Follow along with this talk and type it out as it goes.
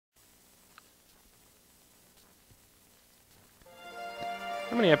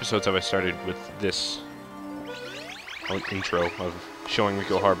How many episodes have I started with this intro of showing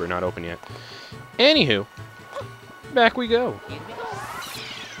Ricco Harbor not open yet? Anywho, back we go.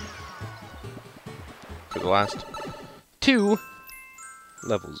 For the last 2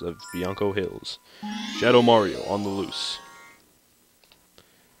 levels of Bianco Hills. Shadow Mario on the loose.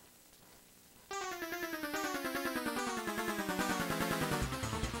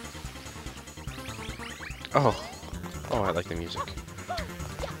 Oh, I like the music.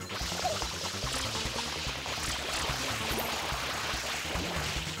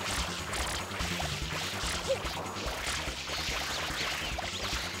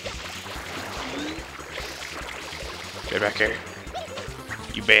 Get back here,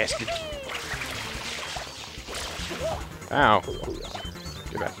 you bastard. Ow.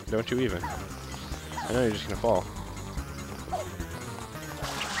 Get back. Don't you even. I know you're just gonna fall.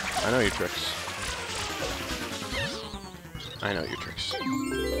 I know your tricks. I know your tricks.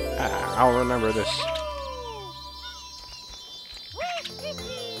 Ah, I'll remember this.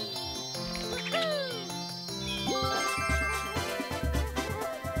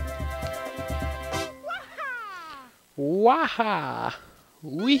 Waha!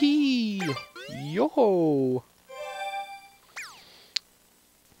 Wee! Yo!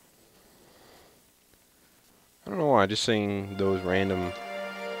 I don't know why, just saying those random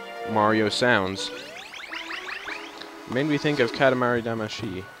Mario sounds made me think of Katamari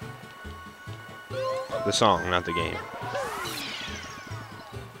Damacy. The song, not the game.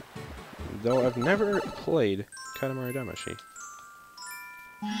 Though I've never played Katamari Damacy.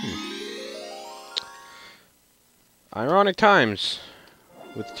 Ironic times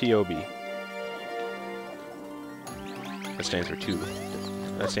with TOB. That stands for 2.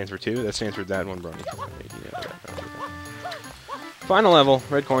 That stands for 2? That stands for Dad One Brony. Final level,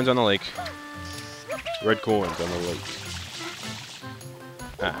 red coins on the lake. Red coins on the lake.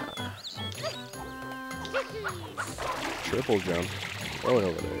 Ah. Triple jump. Oh,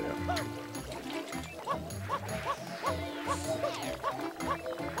 over there, yeah.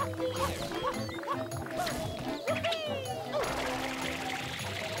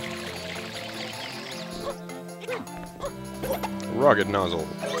 Rocket nozzle.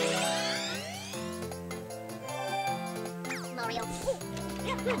 Mario.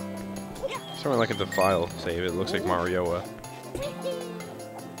 Something like at the file save, it looks like Marioa.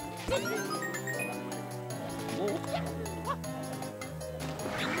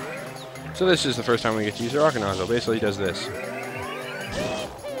 So this is the first time we get to use the rocket nozzle. Basically it does this.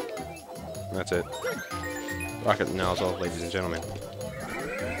 That's it. Rocket nozzle, ladies and gentlemen.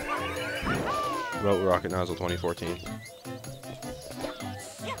 Wrote Rocket Nozzle 2014.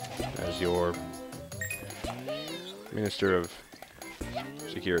 As your Minister of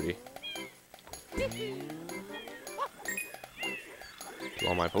Security. To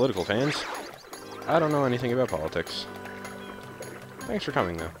all my political fans, I don't know anything about politics. Thanks for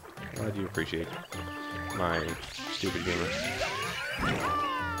coming, though. Glad you appreciate my stupid humor.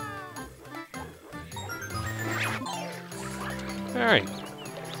 Alright.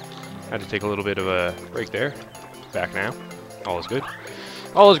 Had to take a little bit of a break there. Back now. All is good.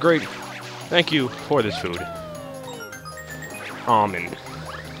 All is great. Thank you for this food. Almond.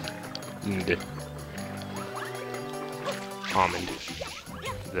 Almond.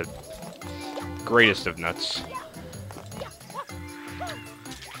 The greatest of nuts.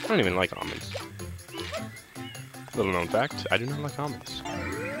 I don't even like almonds. Little known fact, I do not like almonds.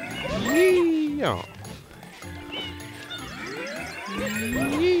 Yee-yaw.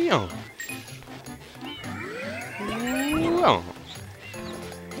 Yee-yaw. Yee-yaw.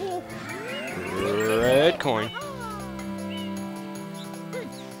 Red coin.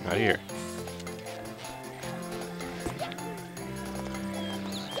 Not here.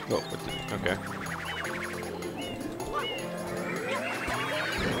 Oh, what the, okay.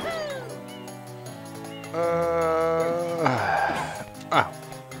 Ow.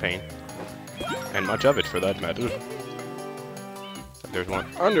 Pain. And much of it, for that matter. There's one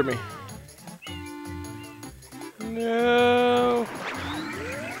under me. No.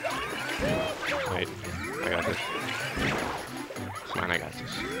 Wait. I got this. Come on, I got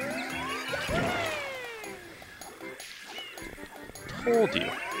this. Told you.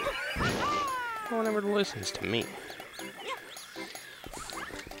 No one ever listens to me.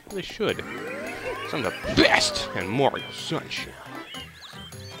 They should. I'm the best in Mario Sunshine.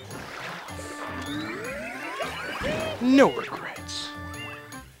 No regrets.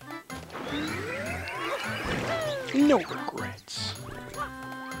 No regrets.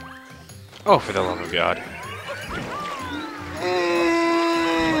 Oh, for the love of God.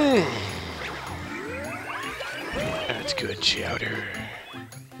 That's good chowder.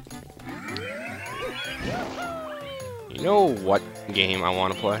 You know what game I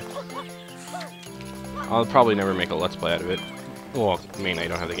want to play? I'll probably never make a Let's Play out of it. Well, I mean, I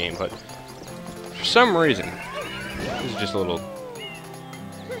don't have the game, but for some reason, this is just a little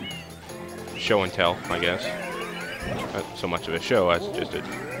show and tell, I guess. Not so much of a show as just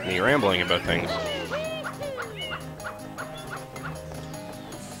me rambling about things.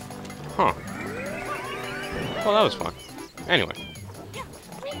 Huh. Well, that was fun. Anyway.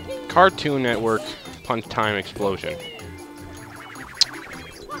 Cartoon Network Punch Time Explosion.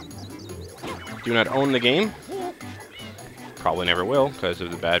 Do not own the game. Probably never will, because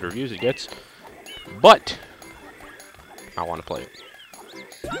of the bad reviews it gets. But I want to play it.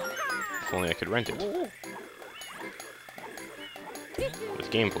 If only I could rent it.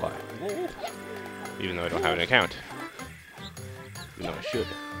 With Gamefly. Even though I don't have an account. Even though I should.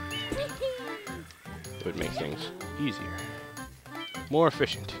 It would make things easier. More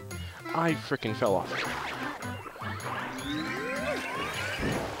efficient. I frickin' fell off.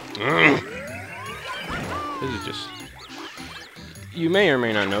 This is just... You may or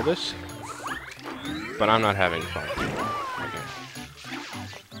may not know this, but I'm not having fun. Okay.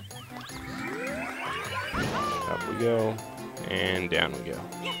 Up we go, and down we go.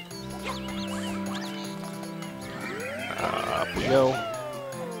 Up we go,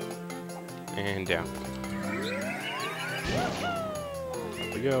 and down.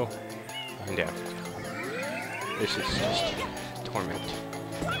 Up we go, and down. This is just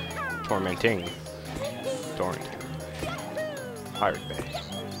tormenting. Torrent. Pirate Bay.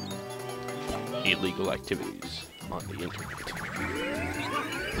 Illegal activities on the internet.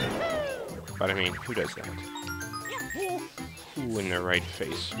 But I mean, who does that? Who in their right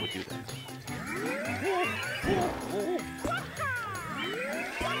face would do that?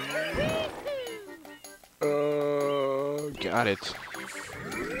 Got it.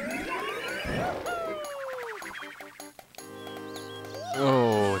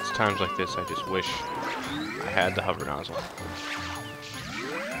 Oh, it's times like this I just wish I had the hover nozzle.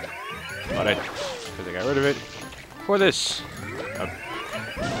 But I don't, because I got rid of it for this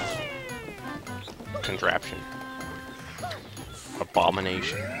contraption.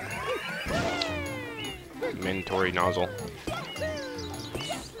 Abomination. Mandatory nozzle.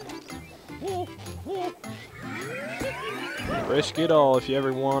 Risk it all if you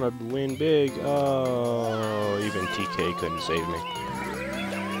ever want to win big. Oh, even TK couldn't save me.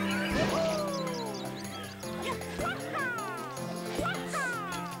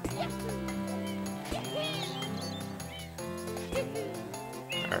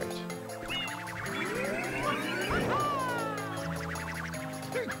 Alright.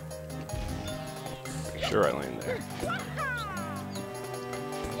 Make sure I land there.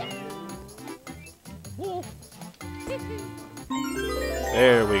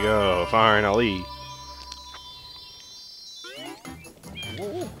 There we go, finally.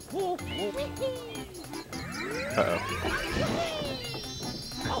 Uh-oh.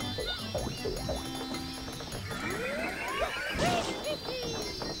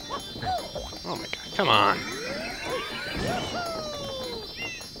 Oh my god, come on.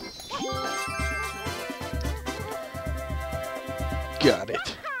 Got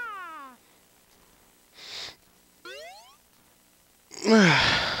it.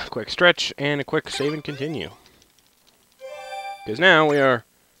 Quick stretch and a quick save and continue. Because now we are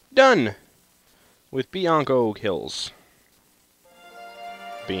done with Bianco Hills.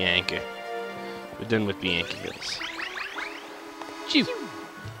 Bianca. We're done with Bianca Hills. Chew.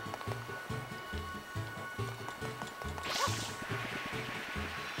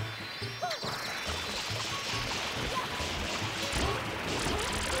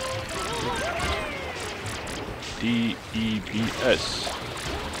 D-E-B-S.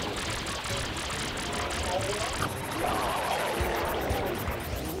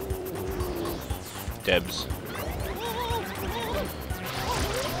 Debs.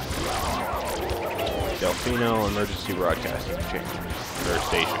 Delfino Emergency Broadcasting Chain. Or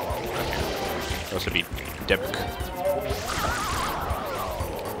station. Okay. It'll also be Debk.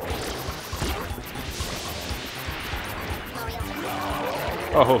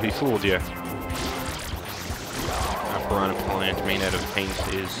 Oh, he fooled you. A piranha plant made out of paint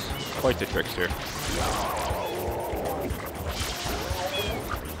is quite the trickster.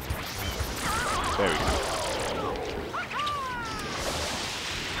 There we go.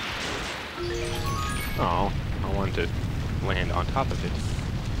 Oh, I wanted to land on top of it.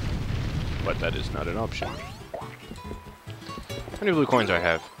 But that is not an option. How many blue coins do I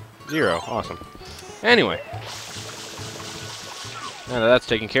have? 0. Awesome. Anyway. Now that that's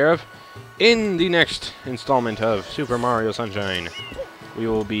taken care of, in the next installment of Super Mario Sunshine, we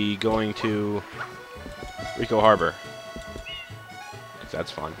will be going to Rico Harbor. because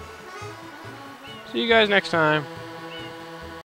that's fun. See you guys next time.